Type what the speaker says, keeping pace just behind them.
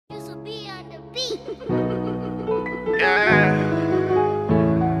Drizzle be on the beat. Yeah.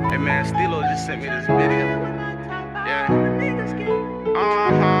 Hey man, Stilo just sent me this video. Yeah.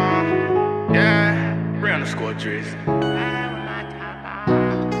 Yeah. _Drizzle.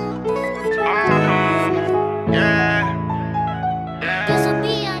 Yeah. Yeah. Drizzle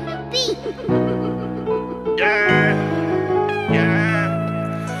be on the beat. Yeah.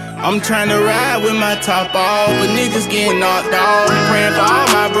 I'm tryna ride with my top off, but niggas getting knocked off. I'm praying for all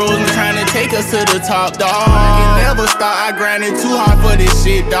my bros, I'm tryna take us to the top, dawg. I can never stop, I grinded too hard for this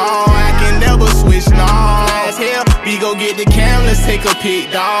shit, dawg. I can never switch, nah. As hell, we go get the cam, let's take a pic,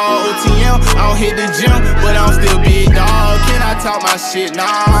 dawg. OTM, I don't hit the gym, but I'm still big, dawg. Can I talk my shit, nah?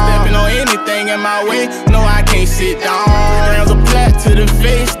 Stepping on anything in my way, no I can't sit down. Grams a plat to the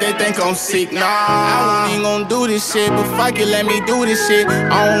face, they think I'm sick, nah. I wasn't even gon' do this shit, but fuck it, let me do this shit.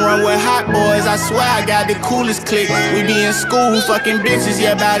 I don't run with hot boys, I swear I got the coolest clique. We be in school, fucking bitches,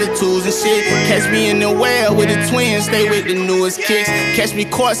 yeah, by the tools and shit. Catch me in the well with the twins, stay with the newest kicks. Catch me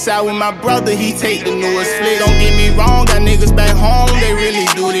courtside with my brother, he take the newest flick. Don't get me wrong, got niggas back home, they really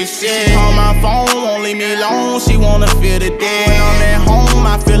do this shit. She call my phone, won't leave me alone, she wanna feel the day. When I'm at home,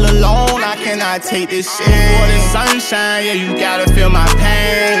 I feel alone, I cannot take this shit. For the sunshine, yeah, you gotta feel my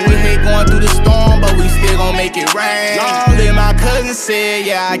pain. We hate going through the storm, but we still gon' make it rain. Long live my cousin said,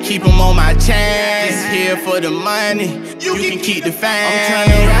 yeah, I keep him on my chain. Just here for the money, you can keep the fame. I'm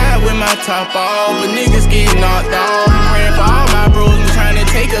tryna ride with my top off, but niggas getting knocked off. I'm praying for all my bros, I'm tryna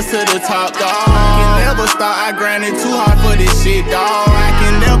take us to the top, dawg. I can never stop, I grinded too hard for this shit, dawg. I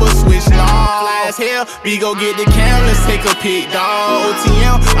can never switch, nah. Fly as hell, we go get the cam, let's take a pic, dawg.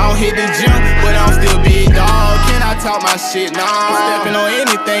 OTM, I don't hit the gym, but I'm still big, dawg. Can I talk my shit, nah? Stepping on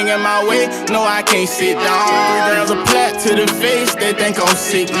anything in my way, no I can't sit down. 3 grams of plat to the face, they think I'm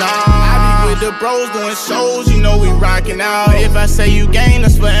sick, nah. I be with the bros doing shows, you know we rockin' out. If I say you gain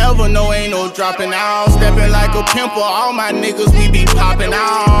us forever, no ain't no dropping out. Stepping like a pimple, all my niggas we be popping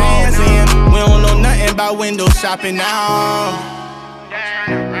out. Dancing, we don't know nothing about window shopping now.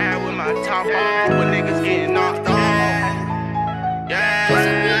 Yeah, ride with my top off, but niggas getting knocked off. Yeah,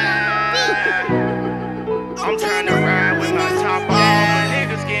 I'm tryna ride with my top off, but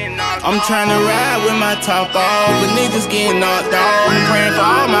niggas getting knocked off. I'm tryna ride with my top off, but niggas getting knocked off. I'm praying for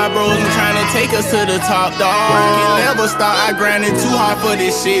all my bros, I'm tryna take us to the top, dawg. I can never stop, I grinded too hard for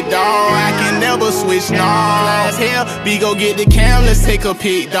this shit, dawg. I can never switch, nah. As hell, we go get the cam, let's take a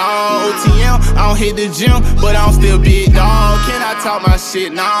pic, dawg. OTM, I don't hit the gym, but I'm still big, dawg. Can I talk my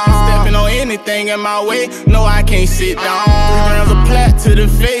shit, nah? Stepping on anything in my way, no I can't sit down. 3 grams of plat to the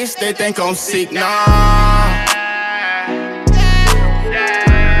face, they think I'm sick, nah.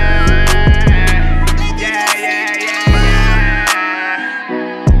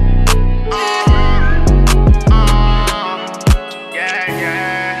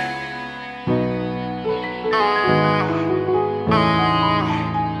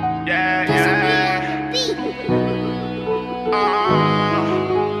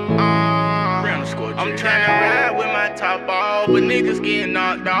 I'm tryna ride with my top off, but niggas getting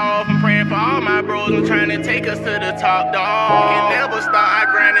knocked off. I'm praying for all my bros, I'm tryna take us to the top, dawg. Can never stop, I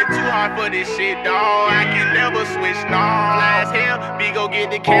grinded too hard for this shit, dawg. I can never switch, nah. Fly as hell, we go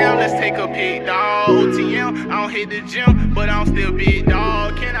get the cam, let's take a pic, dawg. OTM, I don't hit the gym, but I'm still big,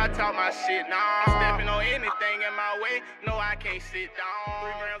 dawg. Can I talk my shit, nah? Stepping on anything in my way, no I can't sit down.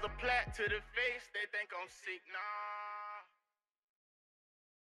 3 grams of plat to the face, they think I'm sick, nah.